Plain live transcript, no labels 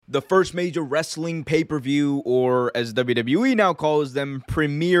the first major wrestling pay-per-view, or as WWE now calls them,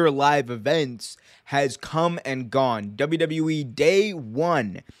 premier live events, has come and gone. WWE Day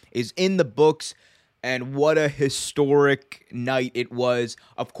 1 is in the books, and what a historic night it was.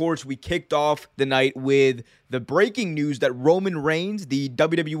 Of course, we kicked off the night with the breaking news that Roman Reigns, the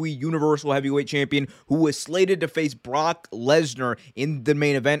WWE Universal Heavyweight Champion, who was slated to face Brock Lesnar in the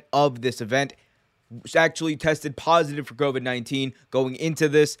main event of this event, was actually tested positive for COVID-19 going into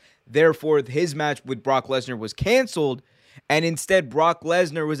this. Therefore, his match with Brock Lesnar was canceled, and instead Brock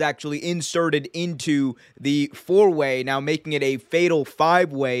Lesnar was actually inserted into the four-way, now making it a fatal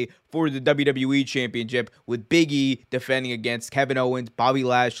five-way for the WWE Championship, with Big E defending against Kevin Owens, Bobby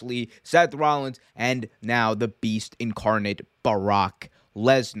Lashley, Seth Rollins, and now the Beast incarnate, Brock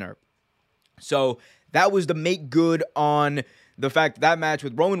Lesnar. So that was the make good on the fact that match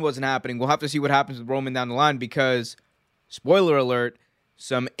with Roman wasn't happening. We'll have to see what happens with Roman down the line because, spoiler alert,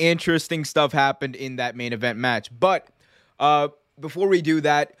 some interesting stuff happened in that main event match. But before we do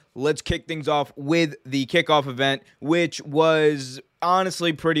that, let's kick things off with the kickoff event, which was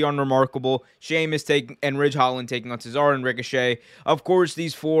honestly pretty unremarkable. Sheamus and Ridge Holland taking on Cesaro and Ricochet. Of course,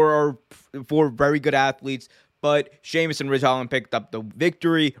 these four are four very good athletes, but Sheamus and Ridge Holland picked up the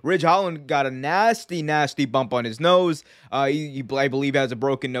victory. Ridge Holland got a nasty, nasty bump on his nose. I believe has a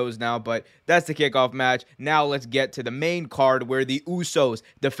broken nose now, but that's the kickoff match. Now let's get to the main card where the Usos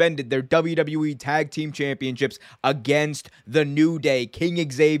defended their WWE Tag Team Championships against the New Day, King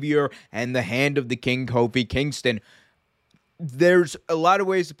Xavier and the Hand of the King, Kofi Kingston. There's a lot of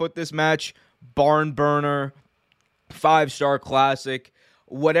ways to put this match. Barn burner, 5-star classic,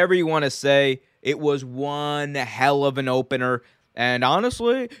 whatever you want to say. It was one hell of an opener, and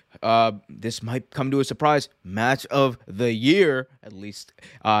honestly, this might come to a surprise. Match of the year, at least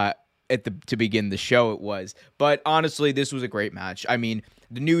to begin the show it was. But honestly, this was a great match. I mean,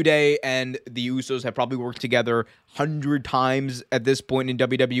 the New Day and the Usos have probably worked together 100 times at this point in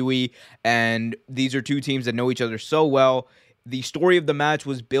WWE, and these are two teams that know each other so well. The story of the match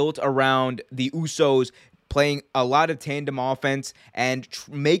was built around the Usos playing a lot of tandem offense and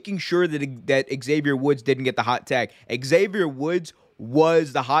making sure that Xavier Woods didn't get the hot tag. Xavier Woods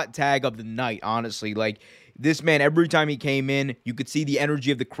was the hot tag of the night, honestly. Like, this man, every time he came in, you could see the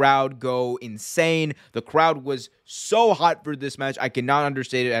energy of the crowd go insane. The crowd was so hot for this match, I cannot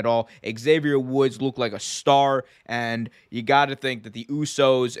understate it at all. Xavier Woods looked like a star, and you got to think that the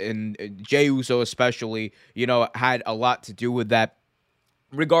Usos, and Jey Uso especially, had a lot to do with that.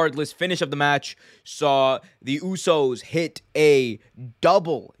 Regardless, finish of the match saw the Usos hit a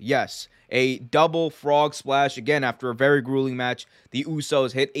double frog splash. Again, after a very grueling match, the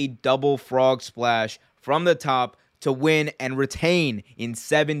Usos hit a double frog splash from the top to win and retain in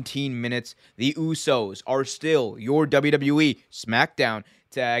 17 minutes. The Usos are still your WWE SmackDown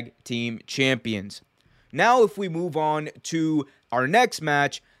Tag Team Champions. Now, if we move on to our next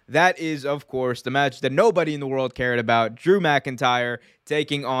match, that is, of course, the match that nobody in the world cared about. Drew McIntyre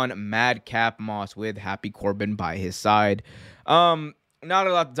taking on Madcap Moss with Happy Corbin by his side. Not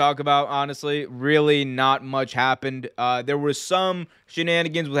a lot to talk about, honestly. Really not much happened. There was some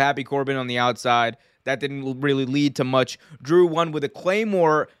shenanigans with Happy Corbin on the outside. That didn't really lead to much. Drew won with a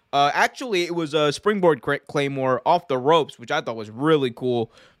Claymore. Actually, it was a springboard Claymore off the ropes, which I thought was really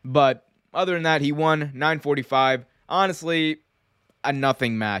cool. But other than that, he won 9:45. Honestly, a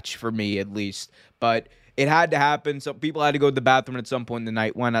nothing match for me, at least. But it had to happen. So people had to go to the bathroom at some point in the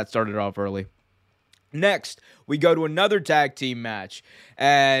night. Why not start it off early? Next, we go to another tag team match.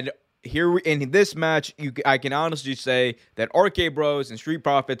 And here in this match, I can honestly say that RK Bros and Street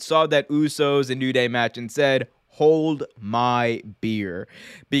Profits saw that Usos and New Day match and said, hold my beer,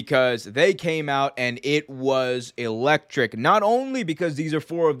 because they came out and it was electric. Not only because these are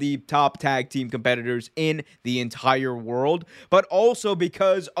four of the top tag team competitors in the entire world, but also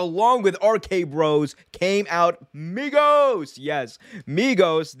because along with RK Bros came out Migos. Yes,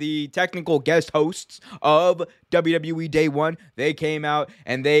 Migos, the technical guest hosts of WWE Day 1. They came out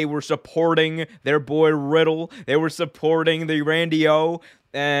and they were supporting their boy Riddle. They were supporting the Randy O.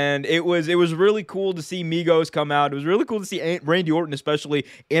 And it was really cool to see Migos come out. It was really cool to see Randy Orton especially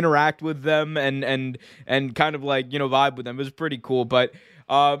interact with them and kind of like, vibe with them. It was pretty cool. But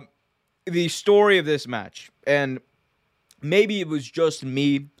the story of this match, and maybe it was just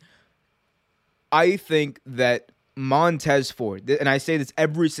me, I think that Montez Ford, and I say this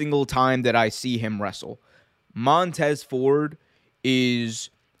every single time that I see him wrestle, Montez Ford is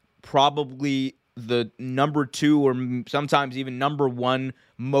probably the number 2 or sometimes even number 1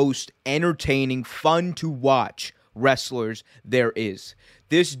 most entertaining, fun to watch wrestlers there is.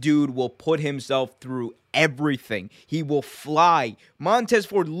 This dude will put himself through everything. He will fly. Montez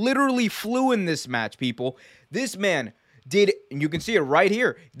Ford literally flew in this match, people. This man did, and you can see it right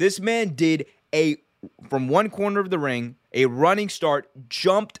here, this man did from one corner of the ring, a running start,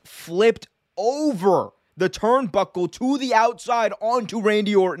 jumped, flipped over the turnbuckle to the outside onto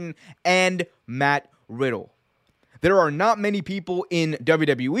Randy Orton and Matt Riddle. There are not many people in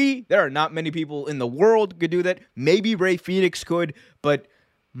WWE, there are not many people in the world could do that. Maybe Rey Fenix could, but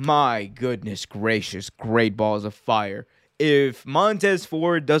my goodness gracious, great balls of fire. If Montez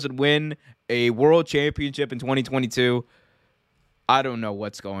Ford doesn't win a world championship in 2022, I don't know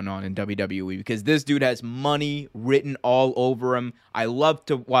what's going on in WWE, because this dude has money written all over him. I love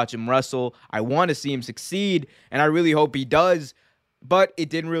to watch him wrestle. I want to see him succeed, and I really hope he does. But it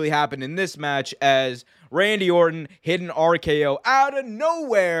didn't really happen in this match, as Randy Orton hit an RKO out of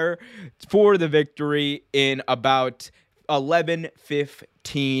nowhere for the victory in about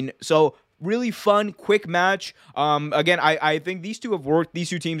 11:15. So really fun, quick match. Again, I think these two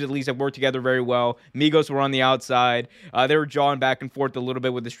teams at least have worked together very well. Migos were on the outside. They were jawing back and forth a little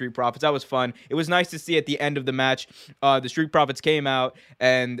bit with the Street Profits. That was fun. It was nice to see at the end of the match, the Street Profits came out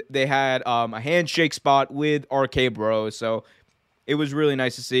and they had a handshake spot with RK Bros. So it was really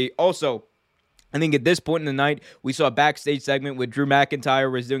nice to see. Also, I think at this point in the night, we saw a backstage segment with Drew McIntyre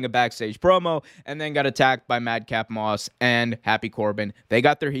was doing a backstage promo and then got attacked by Madcap Moss and Happy Corbin. They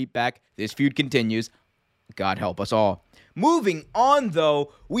got their heat back. This feud continues. God help us all. Moving on,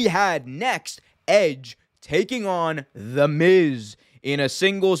 though, we had next Edge taking on The Miz in a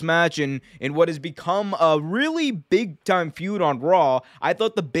singles match in what has become a really big-time feud on Raw. I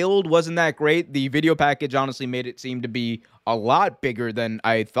thought the build wasn't that great. The video package honestly made it seem to be a lot bigger than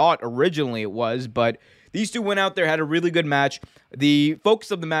I thought originally it was, but these two went out there, had a really good match. The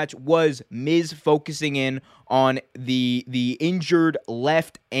focus of the match was Miz focusing in on the injured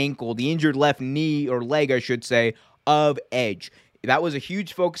left ankle, the injured left knee, or leg, I should say, of Edge. That was a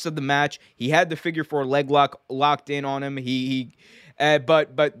huge focus of the match. He had the figure 4 leg lock locked in on him.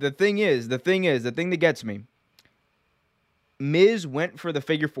 But the thing that gets me, Miz went for the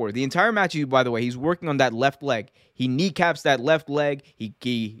figure 4. The entire match, by the way, he's working on that left leg. He kneecaps that left leg.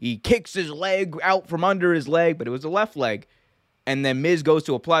 He kicks his leg out from under his leg, but it was the left leg. And then Miz goes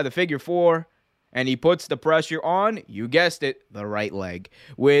to apply the figure 4, and he puts the pressure on, you guessed it, the right leg.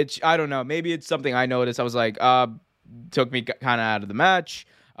 Which, I don't know, maybe it's something I noticed. I was like, took me kind of out of the match.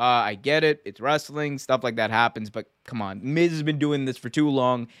 I get it. It's wrestling. Stuff like that happens. But come on. Miz has been doing this for too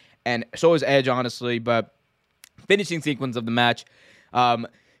long. And so has Edge, honestly. But finishing sequence of the match,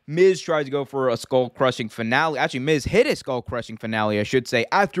 Miz tries to go for a skull-crushing finale. Actually, Miz hit a skull-crushing finale, I should say,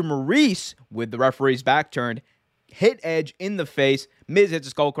 after Maurice, with the referee's back turned, hit Edge in the face. Miz hits a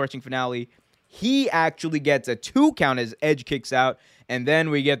skull-crushing finale. He actually gets a 2 count as Edge kicks out. And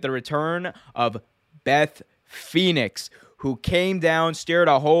then we get the return of Beth Phoenix, who came down, stared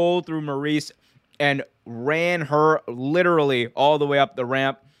a hole through Maurice, and ran her literally all the way up the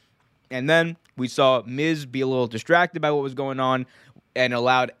ramp. And then we saw Miz be a little distracted by what was going on and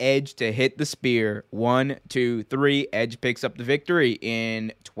allowed Edge to hit the spear. 1, 2, 3. Edge picks up the victory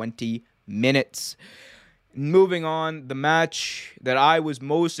in 20 minutes. Moving on, the match that I was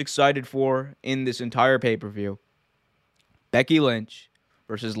most excited for in this entire pay-per-view. Becky Lynch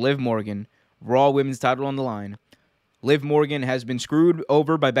versus Liv Morgan. Raw Women's title on the line. Liv Morgan has been screwed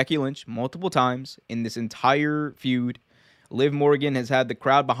over by Becky Lynch multiple times in this entire feud. Liv Morgan has had the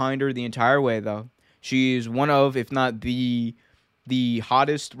crowd behind her the entire way, though. She is one of, if not the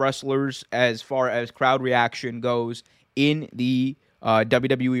hottest wrestlers as far as crowd reaction goes in the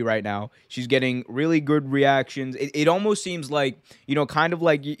WWE right now. She's getting really good reactions. It almost seems like, kind of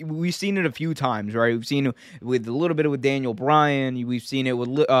like we've seen it a few times, right? We've seen it with a little bit with Daniel Bryan. We've seen it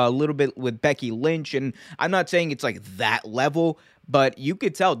with a little bit with Becky Lynch. And I'm not saying it's like that level, but you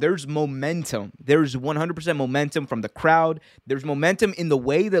could tell there's momentum. There's 100% momentum from the crowd. There's momentum in the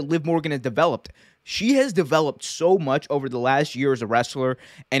way that Liv Morgan has developed. She has developed so much over the last year as a wrestler,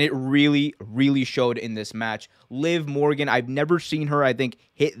 and it really, really showed in this match. Liv Morgan, I've never seen her, I think,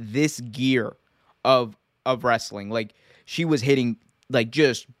 hit this gear of wrestling. Like, she was hitting, like,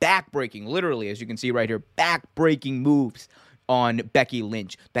 just back-breaking, literally, as you can see right here, back-breaking moves on Becky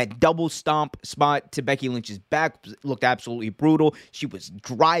Lynch. That double stomp spot to Becky Lynch's back looked absolutely brutal. She was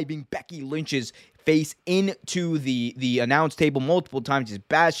driving Becky Lynch's face into the announce table multiple times, just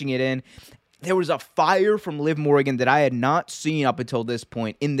bashing it in. There was a fire from Liv Morgan that I had not seen up until this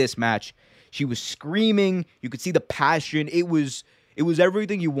point in this match. She was screaming. You could see the passion. It was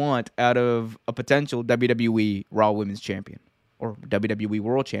everything you want out of a potential WWE Raw Women's Champion or WWE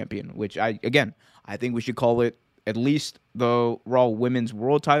World Champion, which I think we should call it at least the Raw Women's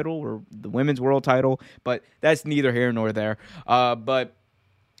World Title or the Women's World Title, but that's neither here nor there. But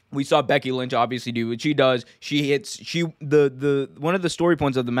we saw Becky Lynch obviously do what she does. The one of the story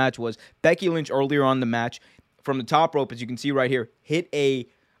points of the match was Becky Lynch earlier on the match from the top rope, as you can see right here, hit a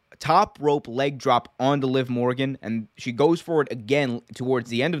top rope leg drop onto Liv Morgan, and she goes for it again towards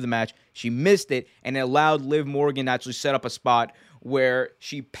the end of the match. She missed it, and it allowed Liv Morgan to actually set up a spot where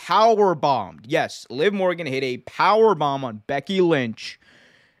she power bombed. Yes, Liv Morgan hit a power bomb on Becky Lynch,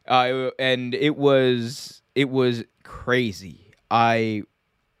 and it was crazy. I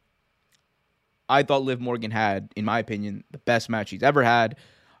thought Liv Morgan had, in my opinion, the best match she's ever had.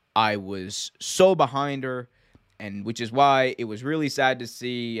 I was so behind her, and which is why it was really sad to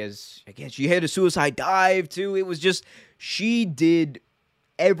see, as, again, she hit a suicide dive, too. It was just, she did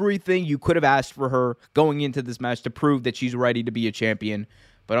everything you could have asked for her going into this match to prove that she's ready to be a champion.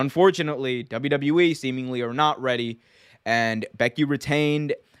 But unfortunately, WWE seemingly are not ready, and Becky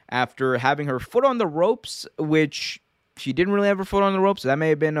retained after having her foot on the ropes, which she didn't really have her foot on the ropes, so that may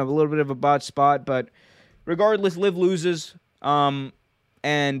have been a little bit of a botch spot, but regardless, Liv loses, and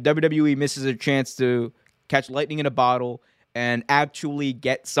WWE misses a chance to catch lightning in a bottle and actually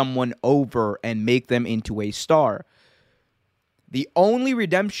get someone over and make them into a star. The only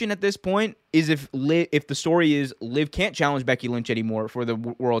redemption at this point is if the story is Liv can't challenge Becky Lynch anymore for the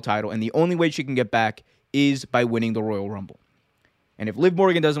world title, and the only way she can get back is by winning the Royal Rumble. And if Liv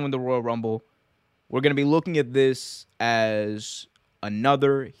Morgan doesn't win the Royal Rumble, we're going to be looking at this as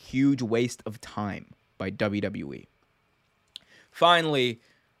another huge waste of time by WWE. Finally,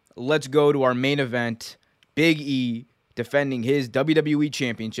 let's go to our main event. Big E defending his WWE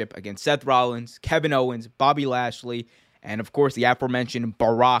Championship against Seth Rollins, Kevin Owens, Bobby Lashley, and of course the aforementioned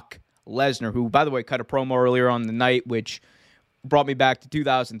Brock Lesnar, who, by the way, cut a promo earlier on the night, which brought me back to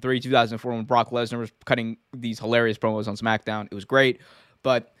 2003, 2004 when Brock Lesnar was cutting these hilarious promos on SmackDown. It was great,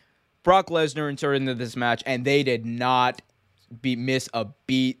 but Brock Lesnar inserted into this match, and they did not miss a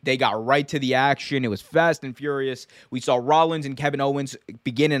beat. They got right to the action. It was fast and furious. We saw Rollins and Kevin Owens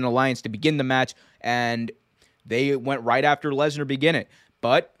begin an alliance to begin the match, and they went right after Lesnar begin it.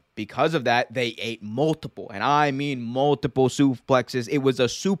 But because of that, they ate multiple, and I mean multiple suplexes. It was a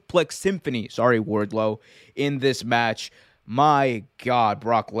suplex symphony, sorry, Wardlow, in this match. My God,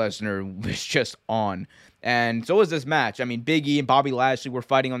 Brock Lesnar was just on. And so was this match. I mean, Big E and Bobby Lashley were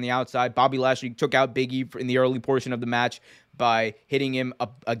fighting on the outside. Bobby Lashley took out Big E in the early portion of the match by hitting him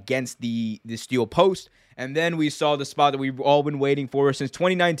up against the steel post. And then we saw the spot that we've all been waiting for since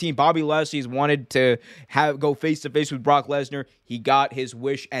 2019. Bobby Lashley's wanted to go face-to-face with Brock Lesnar. He got his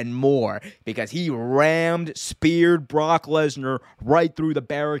wish and more, because he speared Brock Lesnar right through the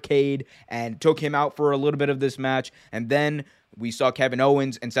barricade and took him out for a little bit of this match. And then we saw Kevin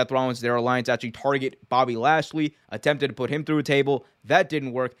Owens and Seth Rollins, their alliance, actually target Bobby Lashley, attempted to put him through a table. That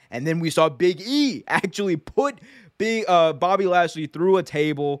didn't work. And then we saw Big E actually put Bobby Lashley through a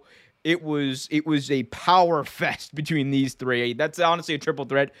table. It was a power fest between these three. That's honestly a triple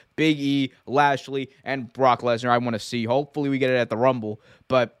threat. Big E, Lashley, and Brock Lesnar. I want to see. Hopefully we get it at the Rumble.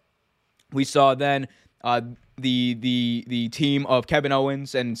 But we saw then the team of Kevin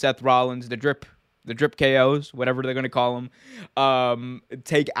Owens and Seth Rollins, the drip KOs, whatever they're going to call them,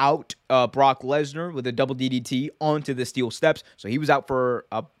 take out Brock Lesnar with a double DDT onto the steel steps. So he was out for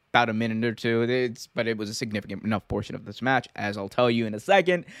about a minute or two, but it was a significant enough portion of this match, as I'll tell you in a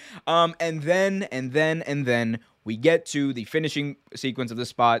second. And then we get to the finishing sequence of this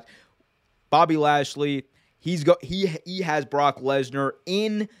spot. Bobby Lashley, he has Brock Lesnar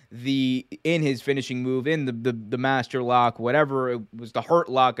in his finishing move, in the master lock, whatever it was, the hurt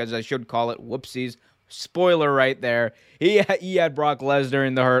lock, as I should call it. Whoopsies. Spoiler right there. He had Brock Lesnar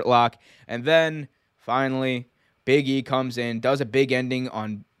in the hurt lock. And then finally Big E comes in, does a big ending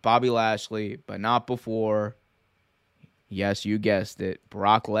on Bobby Lashley, but not before, yes, you guessed it,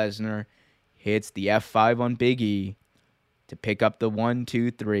 Brock Lesnar hits the F5 on Big E to pick up the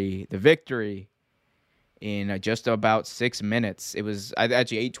 1-2-3, the victory in just about 6 minutes. It was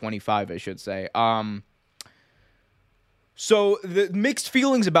actually 8:25, I should say. So the mixed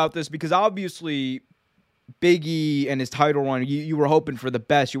feelings about this, because obviously Big E and his title run, you were hoping for the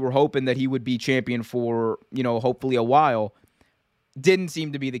best. You were hoping that he would be champion for, hopefully a while. Didn't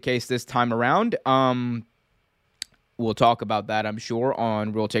seem to be the case this time around. We'll talk about that, I'm sure,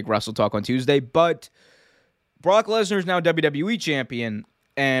 on Real Take Wrestle Talk on Tuesday. But Brock Lesnar is now WWE champion,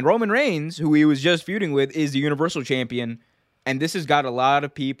 and Roman Reigns, who he was just feuding with, is the Universal champion. And this has got a lot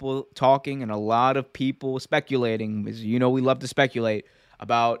of people talking and a lot of people speculating, as you know we love to speculate,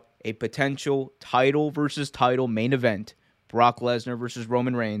 about a potential title versus title main event. Brock Lesnar versus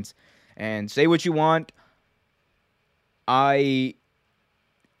Roman Reigns. And say what you want, I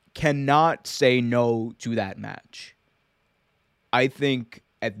cannot say no to that match. I think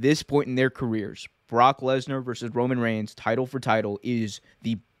at this point in their careers, Brock Lesnar versus Roman Reigns, title for title, is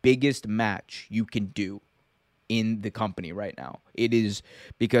the biggest match you can do in the company right now. It is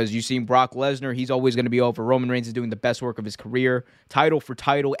because you've seen Brock Lesnar, he's always going to be over. Roman Reigns is doing the best work of his career. Title for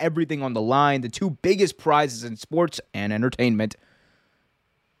title, everything on the line, the two biggest prizes in sports and entertainment.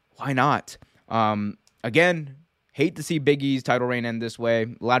 Why not? Again, hate to see Big E's title reign end this way.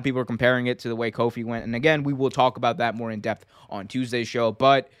 A lot of people are comparing it to the way Kofi went. And again, we will talk about that more in depth on Tuesday's show.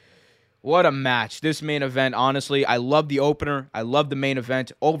 But what a match. This main event, honestly, I love the opener. I love the main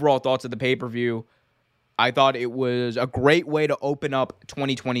event. Overall thoughts of the pay-per-view. I thought it was a great way to open up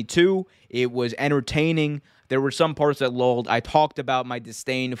 2022. It was entertaining. There were some parts that lulled. I talked about my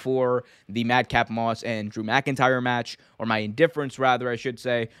disdain for the Madcap Moss and Drew McIntyre match, or my indifference, rather, I should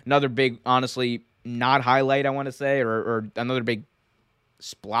say. Another big, honestly, not highlight, I want to say, or another big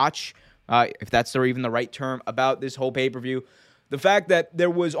splotch, if that's even the right term, about this whole pay-per-view. The fact that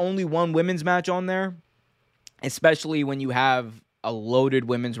there was only one women's match on there, especially when you have a loaded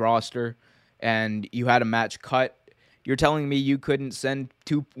women's roster, and you had a match cut, you're telling me you couldn't send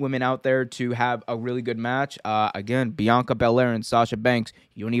two women out there to have a really good match? Again, Bianca Belair and Sasha Banks,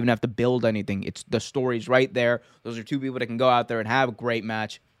 you don't even have to build anything. It's the story's right there. Those are two people that can go out there and have a great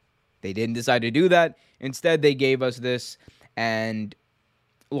match. They didn't decide to do that. Instead, they gave us this. And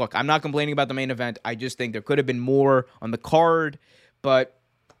look, I'm not complaining about the main event. I just think there could have been more on the card, but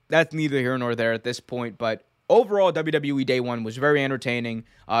that's neither here nor there at this point. But overall, WWE Day 1 was very entertaining.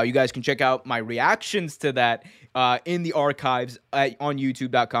 You guys can check out my reactions to that in the archives on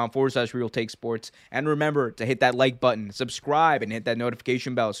youtube.com/Real Take Sports. And remember to hit that like button, subscribe, and hit that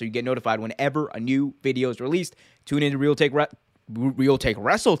notification bell so you get notified whenever a new video is released. Tune in to Real Take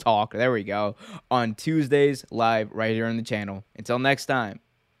Wrestle Talk, there we go, on Tuesdays live right here on the channel. Until next time,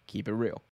 keep it real.